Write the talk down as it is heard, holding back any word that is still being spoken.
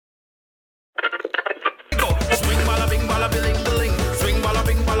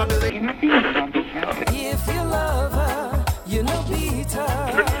If you love her, you know beat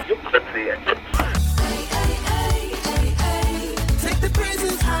her. Take the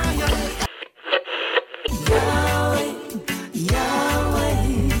praises higher. Yahweh, Yahweh.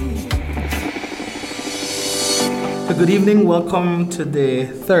 So good evening. Welcome to the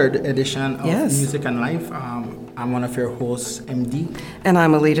third edition of Yes. Music and Life. I'm one of your hosts, MD. And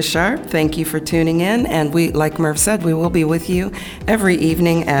I'm Alita Sharp. Thank you for tuning in. And we, like Merv said, we will be with you every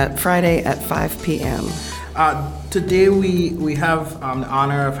evening at Friday at 5 p.m. Today we have the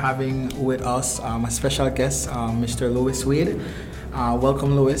honor of having with us a special guest, Mr. Louis Wade.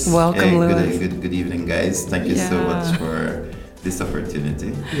 Welcome, Louis. Welcome, Louis. Good evening, guys. Thank you so much for this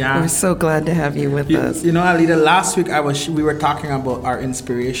opportunity. Yeah. We're so glad to have you with us. You know, Alita, last week we were talking about our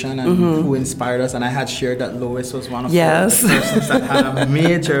inspiration and who inspired us, and I had shared that Louis was one of the persons that had a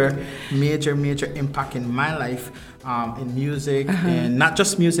major impact in my life, in music, and not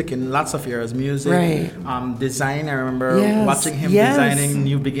just music, in lots of areas, music, design. I remember watching him designing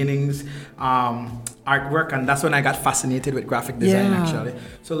New Beginnings, artwork, and that's when I got fascinated with graphic design, actually.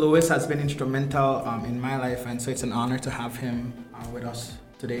 So Louis has been instrumental in my life, and so it's an honor to have him with us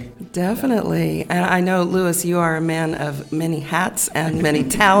today. Definitely. And I know, Louis, you are a man of many hats and many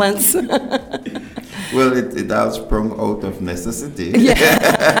talents. Well, it all sprung out of necessity.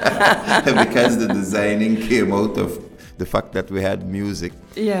 Because the designing came out of the fact that we had music.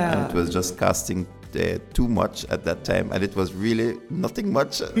 And it was just casting too much at that time, and it was really nothing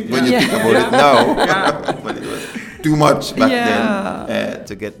much when you think about it now. But it was too much back then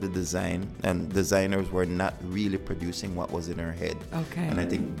to get the design, and designers were not really producing what was in our head. And I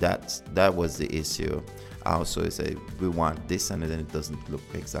think that was the issue. Also, say we want this, and then it doesn't look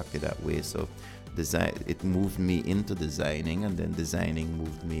exactly that way. So design, it moved me into designing, and then designing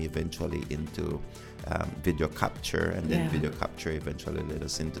moved me eventually into video capture, and then video capture eventually led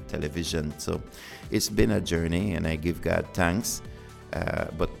us into television. So it's been a journey, and I give God thanks.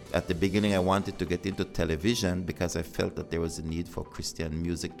 But at the beginning, I wanted to get into television because I felt that there was a need for Christian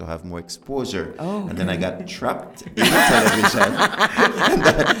music to have more exposure. And then I got trapped in television,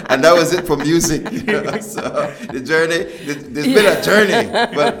 and that was it for music. So the journey, there's been a journey,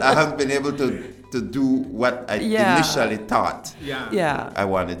 but I haven't been able to do what I initially thought I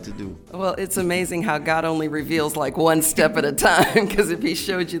wanted to do. Well, it's amazing how God only reveals like one step at a time, because if he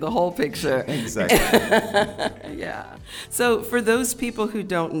showed you the whole picture. Exactly. So for those people who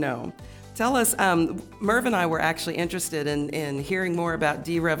don't know, tell us, Merv and I were actually interested in hearing more about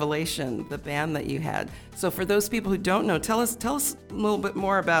D-Revelation, the band that you had. So for those people who don't know, tell us a little bit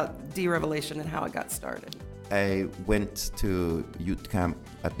more about D-Revelation and how it got started. I went to youth camp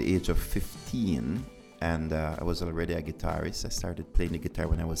at the age of 15, and I was already a guitarist. I started playing the guitar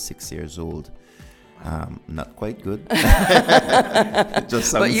when I was 6 years old. Not quite good.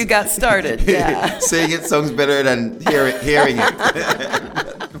 Just but you got started, Saying it sounds better than hearing it.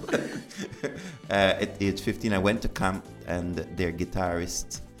 At age 15, I went to camp, and their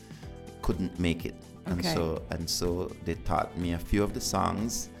guitarist couldn't make it. And so they taught me a few of the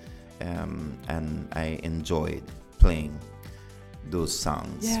songs. And I enjoyed playing those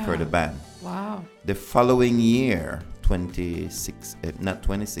songs for the band. Wow. The following year, not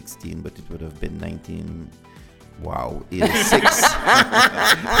 2016, but it would have been 86.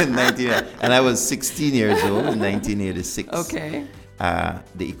 And I was 16 years old in 1986. Okay.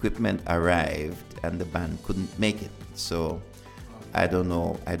 The equipment arrived, and the band couldn't make it. So I don't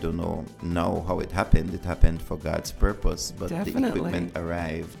know now how it happened. It happened for God's purpose, but the equipment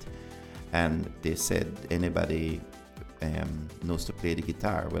arrived. And they said, anybody knows to play the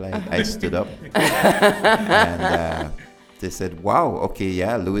guitar? Well, I stood up. And they said, wow, okay,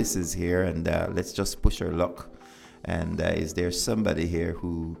 Louis is here, and let's just push our luck. And is there somebody here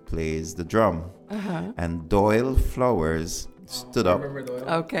who plays the drum? And Doyle Flowers stood up.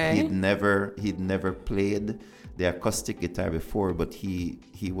 Okay. He'd never played the acoustic guitar before, but he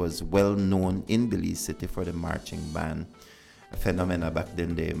was well known in Belize City for the marching band. Phenomena back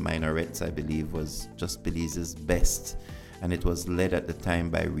then, the Minorettes, I believe, was just Belize's best, and it was led at the time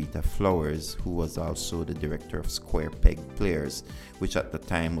by Rita Flowers, who was also the director of Square Peg Players, which at the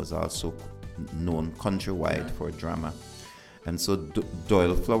time was also known countrywide for drama. And so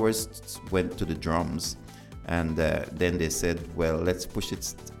Doyle Flowers went to the drums, and then they said, well, let's push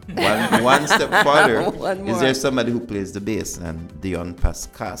it one step further. Is there somebody who plays the bass? And Dion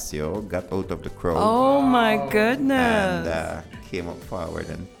Pascasio got out of the crowd. Oh my goodness. And came up forward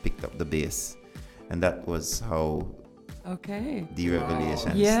and picked up the bass. And that was how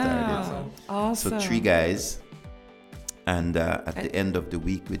D-Revelation started. Awesome. So 3 guys. And at the end of the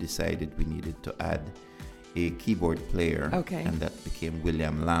week, we decided we needed to add a keyboard player. Okay. And that became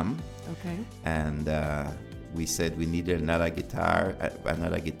William Lamb. Okay. And we said we needed another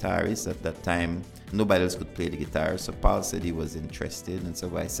guitarist. At that time, nobody else could play the guitar. So Paul said he was interested. And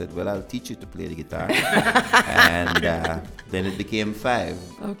so I said, well, I'll teach you to play the guitar. And then it became 5.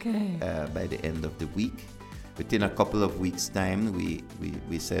 Okay. By the end of the week. Within a couple of weeks' time, we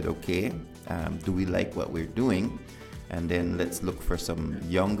said, okay, do we like what we're doing? And then let's look for some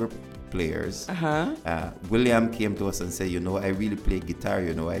younger players. William came to us and said, I really play guitar,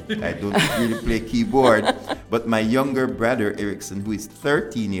 I don't really play keyboard. But my younger brother, Erickson, who is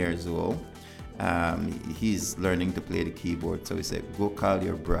 13 years old, he's learning to play the keyboard. So we said, go call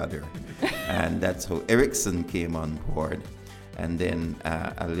your brother. And that's how Erickson came on board. And then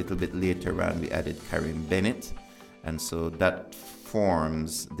a little bit later on, we added Karim Bennett. And so that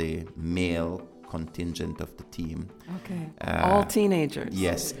forms the male contingent of the team. Okay. All teenagers.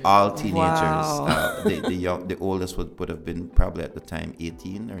 Yes, all teenagers. Wow. The oldest would have been probably at the time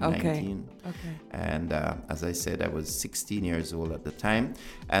 18 or 19. Okay. And as I said, I was 16 years old at the time.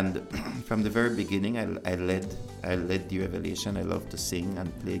 And from the very beginning, I led De-Revelation. I love to sing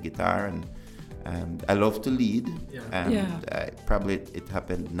and play guitar, and I love to lead. Probably it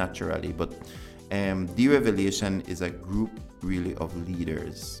happened naturally, but De-Revelation is a group really of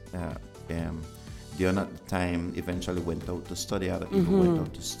leaders. Dion at the time eventually went out to study, other people went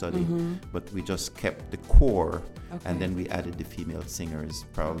out to study, but we just kept the core, and then we added the female singers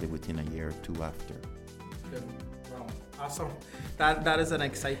probably within a year or two after. Good. Wow, awesome. That is an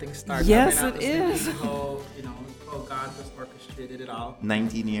exciting start. Yes, it is. How God just orchestrated it all.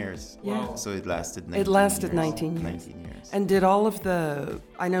 19 years. Wow. So it lasted 19 years. It lasted 19 years. 19 years. And did all of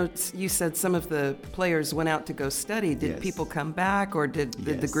I know you said some of the players went out to go study. Did people come back, or did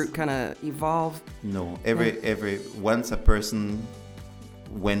the group kind of evolve? No. Once a person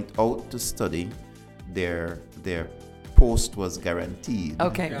went out to study, their post was guaranteed.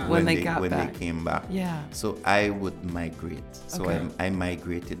 Okay, when they came back. Yeah. So I would migrate. So I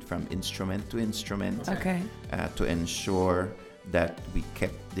migrated from instrument to instrument. Okay. To ensure that we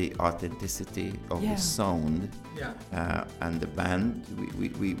kept the authenticity of the sound. Yeah. And the band.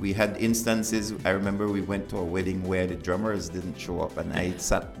 We had instances. I remember we went to a wedding where the drummers didn't show up, and I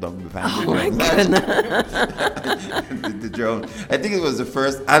sat down behind the drums. Did the drum. I think it was the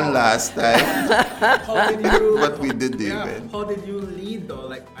first and last time. How did you? But we did the event. How did you lead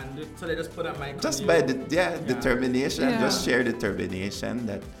though? So they just put a mic. Just by determination. Yeah. Just sheer determination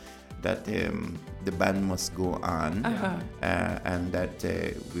that the band must go on, and that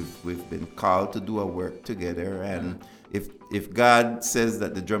we've been called to do a work together. And if God says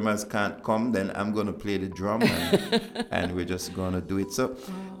that the drummers can't come, then I'm going to play the drum, and we're just going to do it. So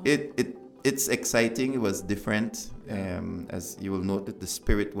it's exciting. It was different. As you will note, that the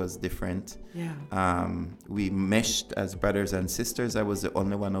spirit was different. Yeah. We meshed as brothers and sisters. I was the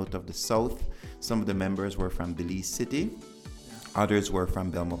only one out of the south. Some of the members were from Belize City. Others were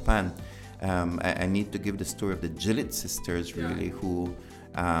from Belmopan. I need to give the story of the Gillett sisters, really, who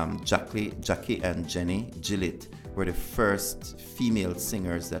Jackie and Jenny Gillett were the first female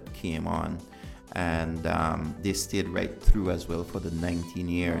singers that came on. And they stayed right through as well for the 19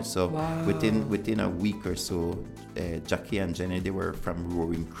 years. So within a week or so, Jackie and Jenny, they were from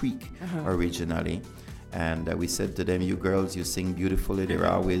Roaring Creek originally. And we said to them, you girls, you sing beautifully. They were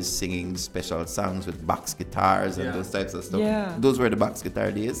always singing special songs with box guitars and those types of stuff. Yeah. Those were the box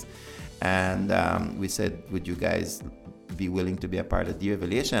guitar days. And we said, would you guys be willing to be a part of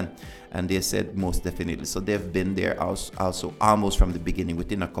De-Revelation? And they said, most definitely. So they've been there also almost from the beginning,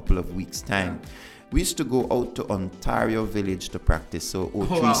 within a couple of weeks' time. We used to go out to Ontario Village to practice. So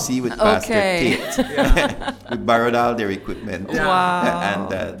O3C with Pastor Tate. We borrowed all their equipment. Wow. And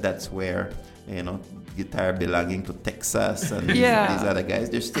that's where, guitar belonging to Texas and these other guys,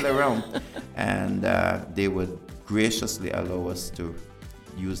 they're still around. And they would graciously allow us to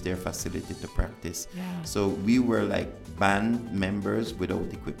use their facility to practice. So we were like band members without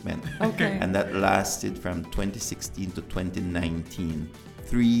equipment. And that lasted from 2016 to 2019.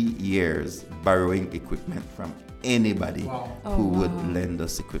 3 years borrowing equipment from anybody who would lend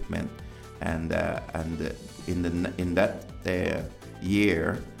us equipment. And in that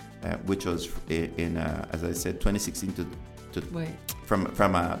year, which was as I said, 2016 from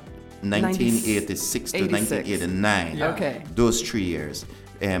 1986 to 1989. Those 3 years.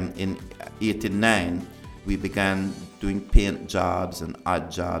 In 89, we began doing paint jobs and odd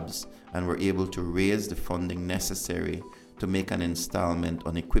jobs, and were able to raise the funding necessary to make an installment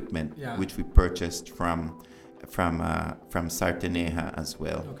on equipment, which we purchased from Sarteneja as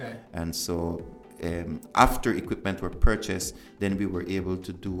well. And so after equipment were purchased, then we were able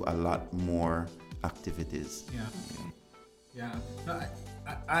to do a lot more activities. Yeah. Yeah. No,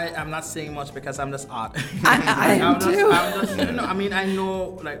 I'm not saying much because I'm just odd. I'm too. I mean, I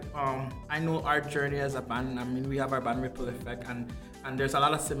know our journey as a band. I mean, we have our band Ripple Effect, and there's a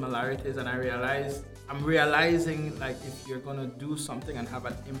lot of similarities. And I'm realizing like if you're gonna do something and have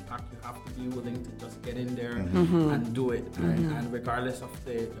an impact, you have to be willing to just get in there and do it, and regardless of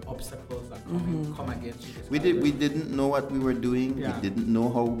the obstacles that come against you. We didn't know what we were doing. Yeah. We didn't know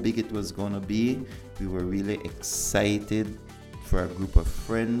how big it was gonna be. We were really excited for a group of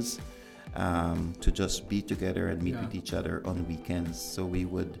friends to just be together and meet with each other on weekends. So we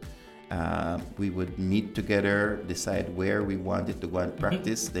would meet together, decide where we wanted to go and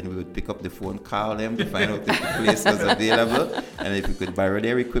practice. Then we would pick up the phone, call them to find out if the place was available and if we could borrow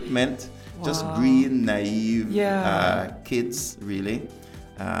their equipment. Wow. Just green, naive kids, really.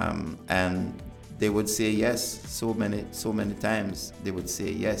 And they would say yes so many times. They would say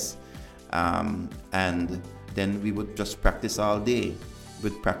yes. And then we would just practice all day.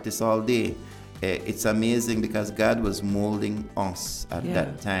 It's amazing because God was molding us at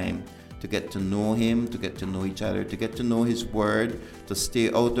that time to get to know Him, to get to know each other, to get to know His Word, to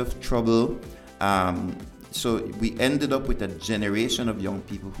stay out of trouble. So we ended up with a generation of young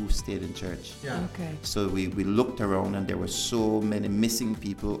people who stayed in church. Yeah. Okay. So we looked around and there were so many missing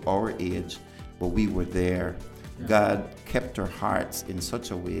people our age, but we were there. Yeah. God kept our hearts in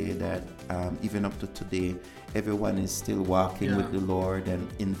such a way that even up to today, everyone is still walking with the Lord and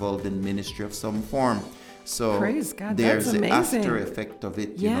involved in ministry of some form. So praise God, there's that's the amazing. after effect of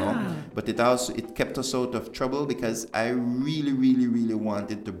it, you know. But it kept us out of trouble because I really, really, really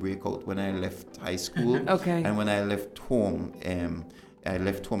wanted to break out when I left high school. Okay. And when I left home,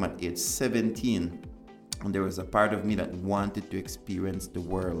 at age 17. And there was a part of me that wanted to experience the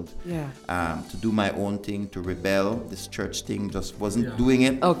world, to do my own thing, to rebel. This church thing just wasn't doing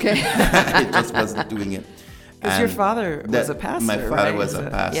it. Okay. It just wasn't doing it. Because your father was a pastor, my father right? was a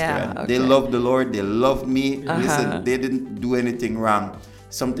pastor. Yeah, and they loved the Lord. They loved me. Listen, they didn't do anything wrong.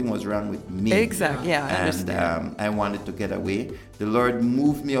 Something was wrong with me. Exactly, I And understand. I wanted to get away. The Lord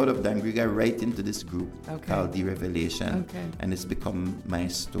moved me out of Dangriga right into this group called The Revelation. Okay. And it's become my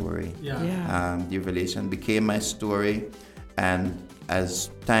story. Yeah. The Revelation became my story. And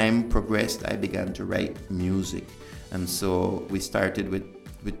as time progressed, I began to write music. And so we started with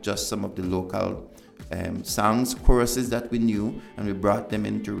just some of the local songs, choruses that we knew, and we brought them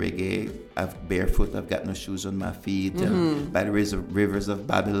into reggae. Barefoot, I've got no shoes on my feet, by the rivers of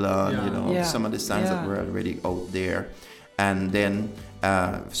Babylon, some of the songs that were already out there. And then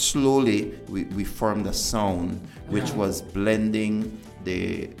slowly we formed a sound which was blending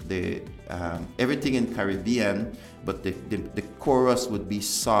the everything in Caribbean, but the chorus would be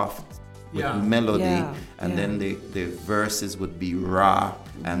soft with melody, and then the verses would be raw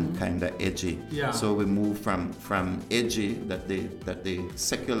and kind of edgy. So we moved from edgy that the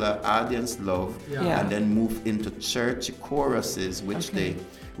secular audience loved, and then moved into church choruses, which the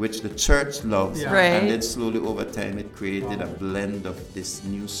church loves, and then slowly over time it created a blend of this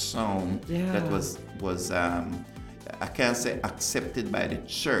new sound that was I can't say accepted by the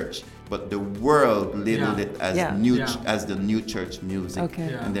church, but the world labeled it as as the new church music,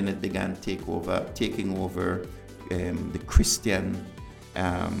 and then it began taking over the Christian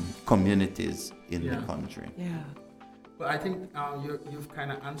communities in the country. Well, I think you've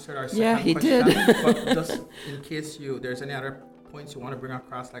kind of answered our second question. Did. But just in case there's any other points you want to bring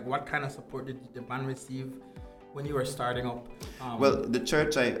across, like what kind of support did the band receive when you were starting up? Well, the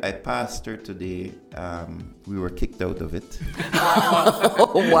church I pastored today, we were kicked out of it.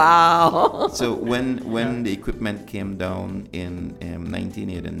 Oh, wow. So when the equipment came down in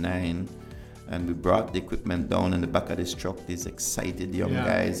 1989, and we brought the equipment down in the back of this truck, these excited young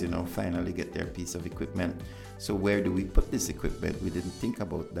guys, finally get their piece of equipment. So where do we put this equipment? We didn't think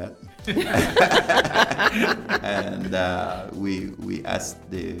about that. And we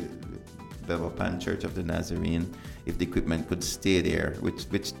asked the Bevelpan Church of the Nazarene if the equipment could stay there,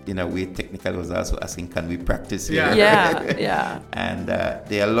 which in a way technically was also asking, can we practice here? Yeah. And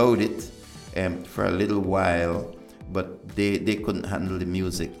they allowed it for a little while, but they couldn't handle the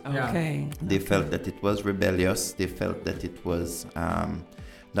music. Okay. They felt that it was rebellious. They felt that it was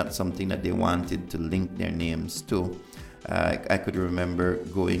not something that they wanted to link their names to. I could remember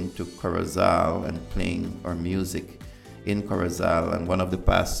going to Corozal and playing our music in Corozal, and one of the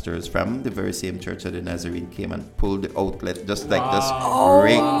pastors from the very same Church of the Nazarene came and pulled the outlet, just like this,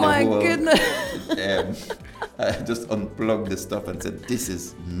 raked the whole, goodness. just unplugged the stuff and said, "This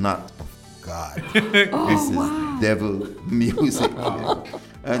is not of God. This is devil music."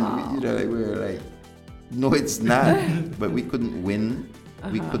 And we were like, "No, it's not." But we couldn't win.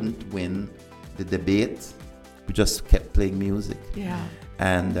 We couldn't win. the debate, we just kept playing music. Yeah.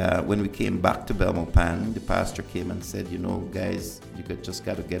 And when we came back to Belmopan, the pastor came and said, guys, just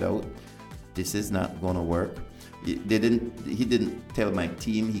got to get out. This is not going to work. He didn't tell my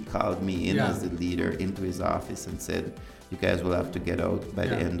team. He called me in as the leader into his office and said, you guys will have to get out by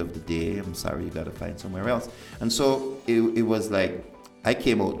the end of the day. I'm sorry, you got to find somewhere else. And so it was like, I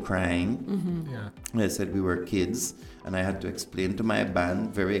came out crying. Mm-hmm. Yeah. I said we were kids, and I had to explain to my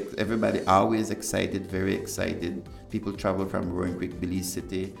band. Everybody always excited, very excited. People travel from Roaring Creek, Belize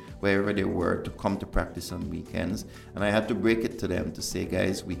City, wherever they were, to come to practice on weekends. And I had to break it to them to say,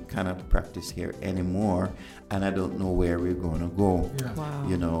 guys, we cannot practice here anymore, and I don't know where we're going to go. Yeah.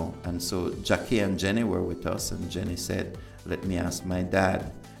 Wow. And so Jackie and Jenny were with us, and Jenny said, let me ask my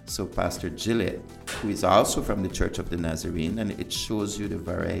dad. So Pastor Gillette, who is also from the Church of the Nazarene, and it shows you the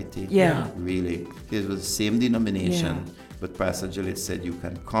variety. Yeah. Really. It was the same denomination, but Pastor Gillette said, you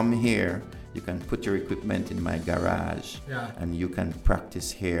can come here, you can put your equipment in my garage, and you can practice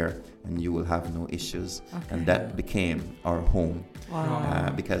here, and you will have no issues. Okay. And that became our home.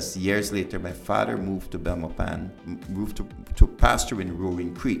 Wow. Because years later, my father moved to Belmopan, moved to pastor in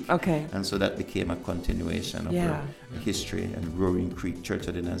Roaring Creek. Okay. And so that became a continuation of our history, and Roaring Creek Church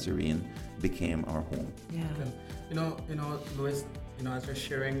of the Nazarene became our home. Yeah. Louis, as you're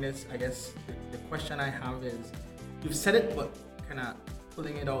sharing this, I guess the question I have is, you've said it, but kind of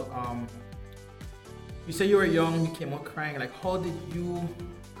pulling it out. You say you were young, you came out crying. Like, how did you,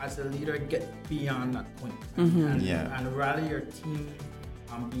 as a leader, get beyond that point and rally your team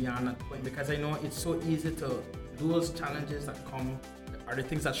beyond that point? Because I know it's so easy to do those challenges that come, are the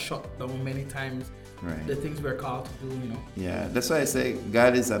things that shut down many times. Right. The things we're called to do, Yeah, that's why I say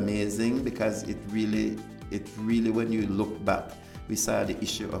God is amazing, because it really, when you look back, we saw the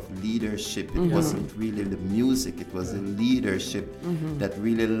issue of leadership. It wasn't really the music, it was the leadership that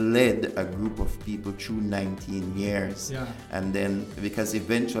really led a group of people through 19 years. Yeah. And then, because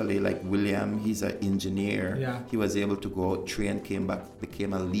eventually, like William, he's an engineer, he was able to go out, train, came back,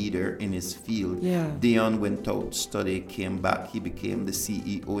 became a leader in his field. Yeah. Dion went out, studied, came back, he became the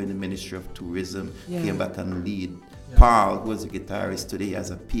CEO in the Ministry of Tourism, came back and lead. Paul, who is a guitarist today, has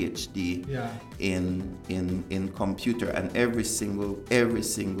a PhD in computer, and every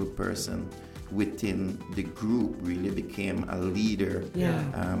single person within the group really became a leader.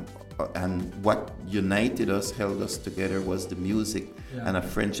 And what united us, held us together, was the music and a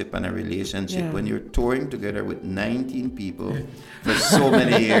friendship and a relationship. When you're touring together with 19 people for so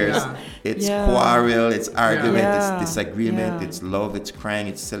many years, it's quarrel, it's argument, it's disagreement, it's love, it's crying,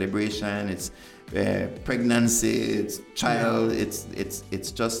 it's celebration, it's pregnancy, it's child,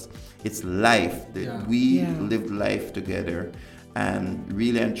 it's life. We lived life together, and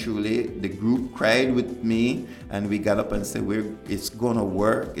really and truly the group cried with me, and we got up and said, it's gonna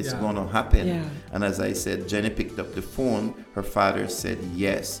work, it's gonna happen. And as I said, Jenny picked up the phone, her father said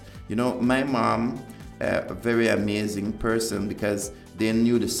yes. My mom, a very amazing person, because they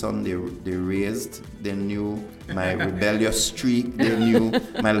knew the son they raised. They knew my rebellious streak. They knew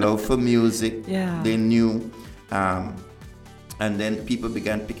my love for music. They knew. And then people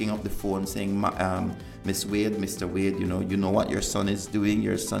began picking up the phone saying, Miss Wade, Mr. Wade, you know what your son is doing?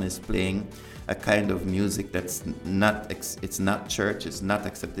 Your son is playing a kind of music that's not, it's not church, it's not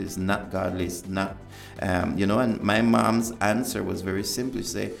accepted, it's not godly, it's not, and my mom's answer was very simple.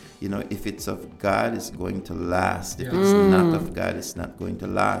 Say, if it's of God, it's going to last. If it's not of God, it's not going to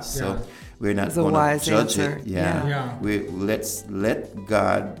last. So we're not going to judge it. Let's let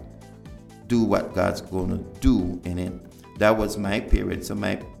God do what God's going to do in it. That was my parents. So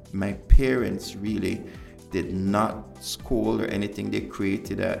my parents really did not scold or anything. They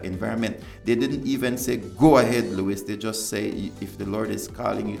created an environment. They didn't even say, go ahead, Louis. They just say, if the Lord is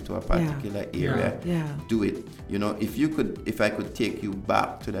calling you to a particular area, do it. If I could take you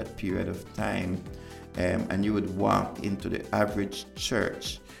back to that period of time, and you would walk into the average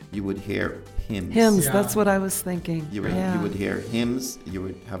church, you would hear hymns. That's what I was thinking. You would hear hymns. You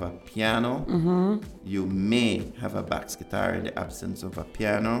would have a piano. You may have a bass guitar in the absence of a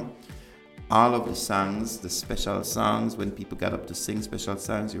piano. All of the songs, the special songs, when people got up to sing special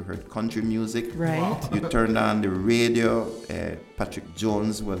songs, you heard country music. Right. You turned on the radio, Patrick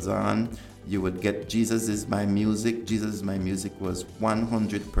Jones was on. You would get Jesus Is My Music. Jesus Is My Music was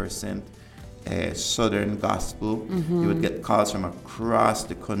 100% Southern gospel. You would get calls from across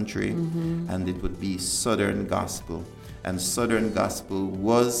the country, and it would be Southern gospel. And Southern gospel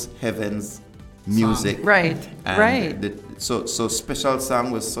was heaven's music. Right. So special song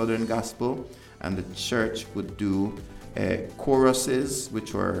was Southern gospel, and the church would do choruses,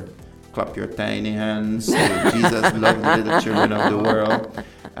 which were clap your tiny hands, Jesus loved the little children of the world.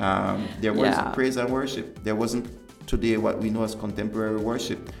 There was praise and worship. There wasn't today what we know as contemporary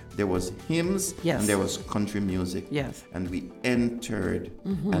worship. There was hymns and there was country music. Yes. And we entered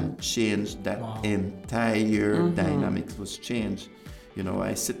and changed that entire dynamic was changed. You know,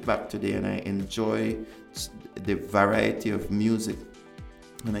 I sit back today and I enjoy the variety of music.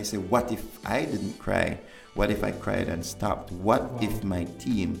 And I say, what if I didn't cry? What if I cried and stopped? What if my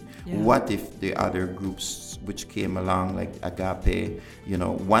team? What if the other groups which came along, like Agape, you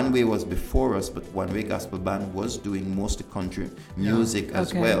know, One Way was before us, but One Way Gospel Band was doing most of country music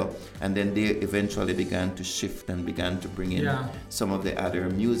as well. And then they eventually began to shift and began to bring in some of the other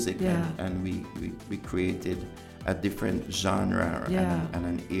music. And we created a different genre and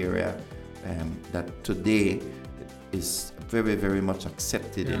an area that today is very, very much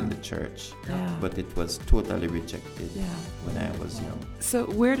accepted in the church, but it was totally rejected when I was young. So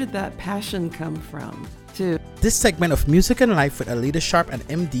where did that passion come from, too? This segment of Music and Life with Alida Sharp and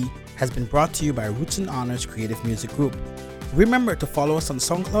MD has been brought to you by Roots and Honors Creative Music Group. Remember to follow us on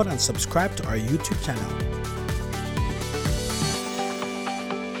SoundCloud and subscribe to our YouTube channel.